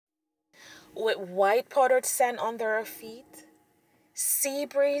with white powdered sand under our feet, sea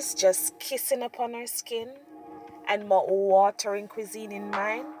breeze just kissing upon our skin, and mouth-watering cuisine in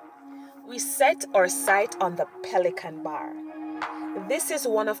mind, we set our sight on the Pelican Bar. This is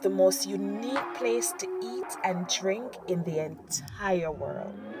one of the most unique places to eat and drink in the entire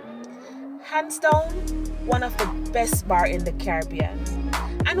world. Hands down, one of the best bars in the Caribbean,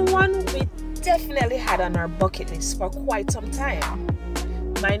 and one we definitely had on our bucket list for quite some time.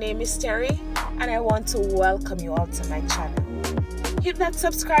 My name is Terry, and I want to welcome you all to my channel. Hit that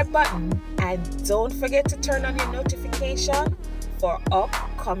subscribe button and don't forget to turn on your notification for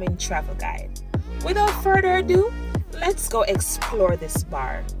upcoming travel guide. Without further ado, let's go explore this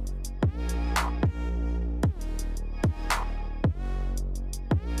bar.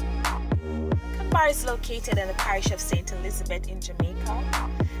 The bar is located in the parish of St. Elizabeth in Jamaica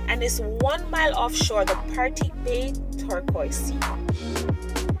and is 1 mile offshore the Party Bay turquoise sea.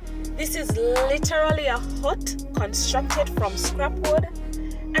 This is literally a hut constructed from scrap wood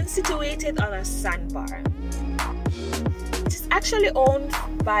and situated on a sandbar. It is actually owned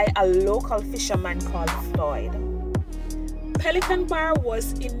by a local fisherman called Floyd. Pelican Bar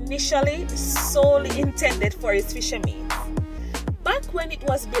was initially solely intended for its fishermen back when it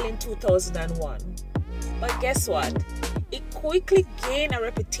was built in 2001. But guess what? It quickly gained a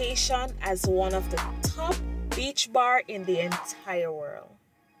reputation as one of the top beach bars in the entire world.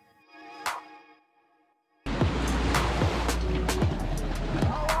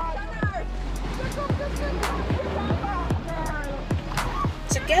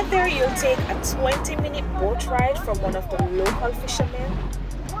 To get there, you'll take a 20-minute boat ride from one of the local fishermen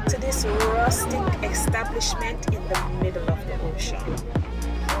to this rustic establishment in the middle of the ocean.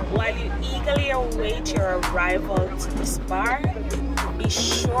 While you eagerly await your arrival to this bar, be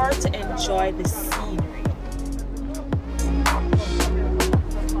sure to enjoy the scenery.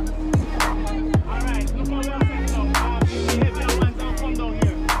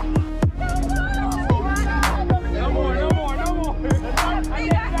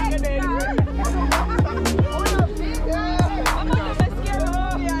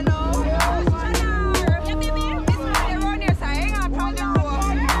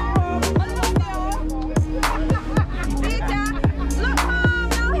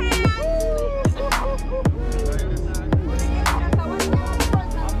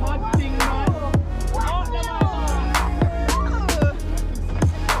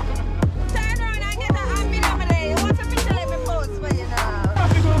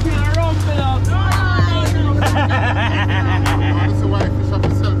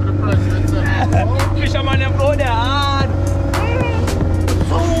 Fisherman and Floyd there hard.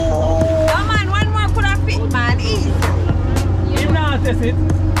 No man, one more could have fit, man. Easy. Him not test it.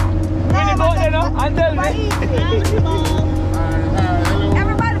 When you go there now and tell me.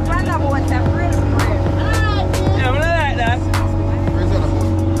 Everybody brand up what's that real friend. Yeah, I don't like that.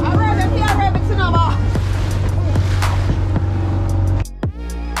 I'm ready to know about.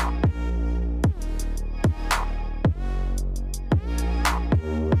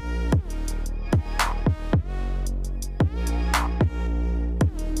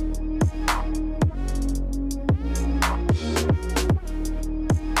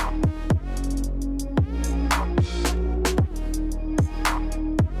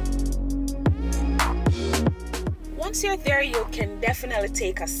 Once you're there, you can definitely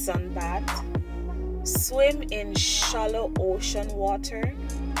take a sunbath, swim in shallow ocean water,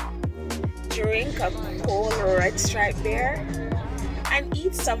 drink a cold red stripe beer, and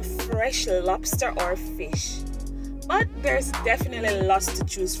eat some fresh lobster or fish. But there's definitely lots to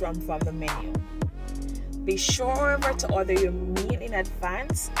choose from the menu. Be sure, however, to order your meal in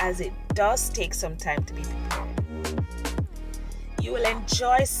advance as it does take some time to be prepared. You will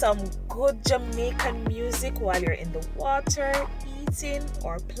enjoy some good Jamaican music while you're in the water, eating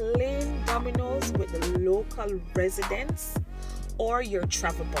or playing dominoes with the local residents or your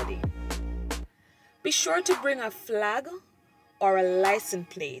travel buddy. Be sure to bring a flag or a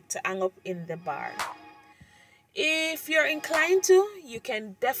license plate to hang up in the bar. If you're inclined to, you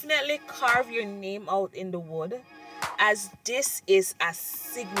can definitely carve your name out in the wood, as this is a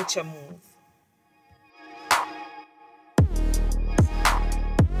signature move.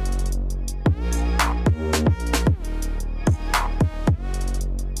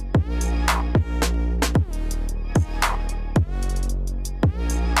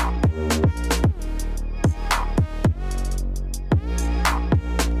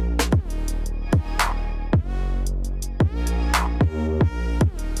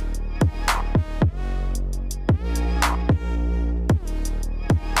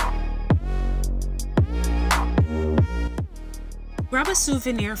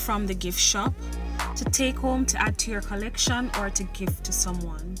 souvenir from the gift shop to take home to add to your collection or to gift to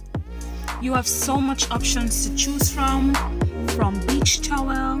someone. You have so much options to choose from beach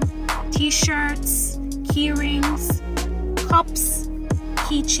towel, t-shirts, key rings, cups,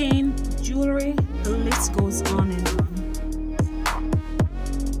 keychain, jewelry, the list goes on and on.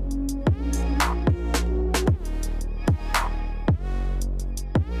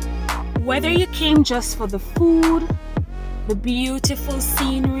 Whether you came just for the food, the beautiful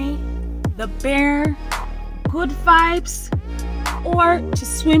scenery, the bear, good vibes, or to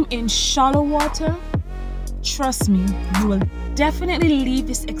swim in shallow water, trust me, you will definitely leave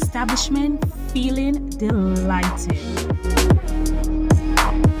this establishment feeling delighted.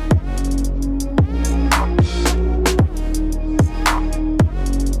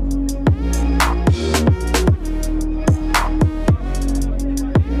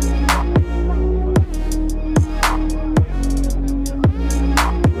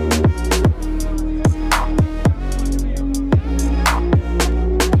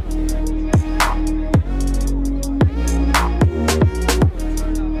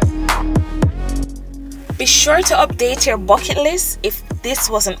 Be sure to update your bucket list if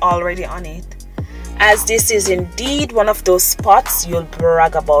this wasn't already on it, as this is indeed one of those spots you'll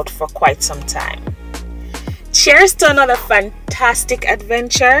brag about for quite some time. Cheers to another fantastic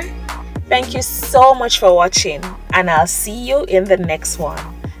adventure. Thank you so much for watching, and I'll see you in the next one.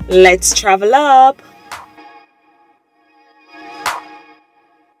 Let's travel up.